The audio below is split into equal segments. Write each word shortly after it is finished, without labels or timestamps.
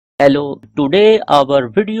Hello, today our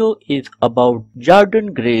video is about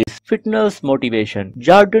Jordynne Grace fitness motivation.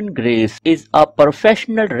 Jordynne Grace is a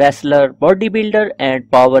professional wrestler, bodybuilder and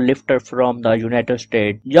powerlifter from the United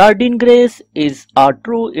States. Jordynne Grace is a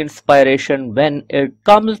true inspiration when it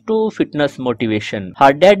comes to fitness motivation.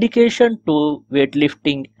 Her dedication to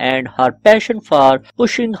weightlifting and her passion for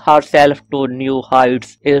pushing herself to new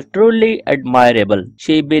heights is truly admirable.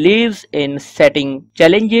 She believes in setting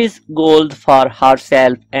challenges, goals for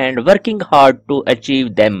herself and working hard to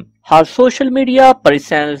achieve them. Her social media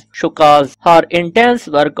presence shows her intense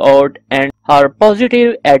workout and her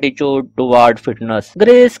positive attitude toward fitness.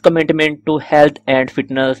 Grace's commitment to health and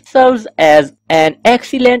fitness serves as an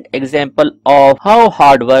excellent example of how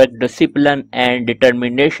hard work, discipline, and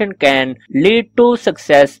determination can lead to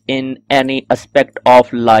success in any aspect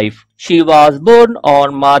of life. She was born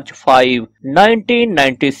on March 5,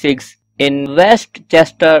 1996 in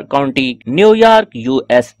Westchester County, New York,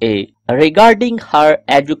 USA. Regarding her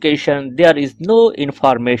education, there is no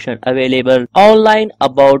information available online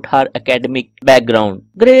about her academic background.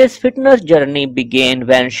 Grace's fitness journey began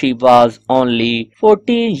when she was only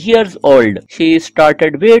 14 years old. She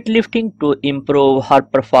started weightlifting to improve her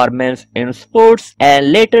performance in sports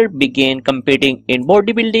and later began competing in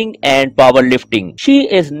bodybuilding and powerlifting. She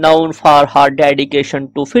is known for her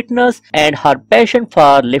dedication to fitness and her passion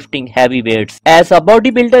for lifting heavy weights. As a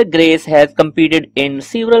bodybuilder, Grace has competed in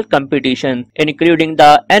several competitions including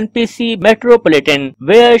the NPC Metropolitan,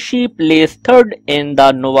 where she placed third in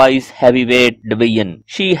the novice heavyweight division.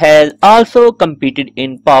 She has also competed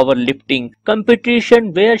in powerlifting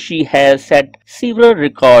competition where she has set several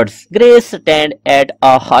records. Grace stands at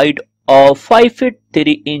a height of 5 feet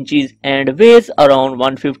 3 inches and weighs around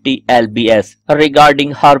 150 lbs.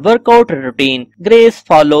 Regarding her workout routine, Grace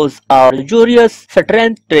follows a rigorous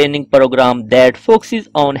strength training program that focuses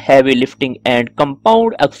on heavy lifting and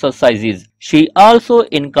compound exercises. She also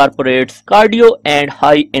incorporates cardio and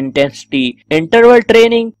high-intensity interval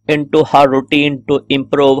training into her routine to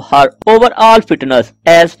improve her overall fitness.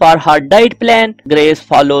 As for her diet plan, Grace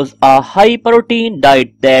follows a high-protein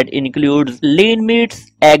diet that includes lean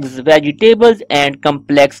meats, eggs, vegetables, and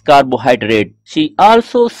complex carbohydrate. She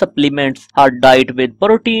also supplements her diet with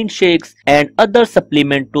protein shakes and other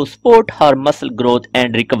supplements to support her muscle growth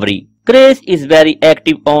and recovery. Grace is very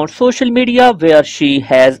active on social media where she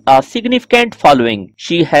has a significant following.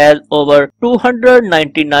 She has over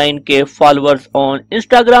 299k followers on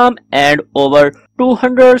Instagram and over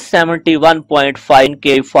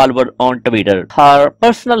 271.5k followers on Twitter. Her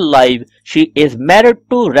personal life: she is married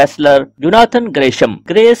to wrestler Jordynne Grace.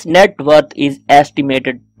 Grace's net worth is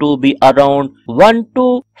estimated to be around $1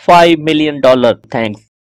 to $5 million. Thanks.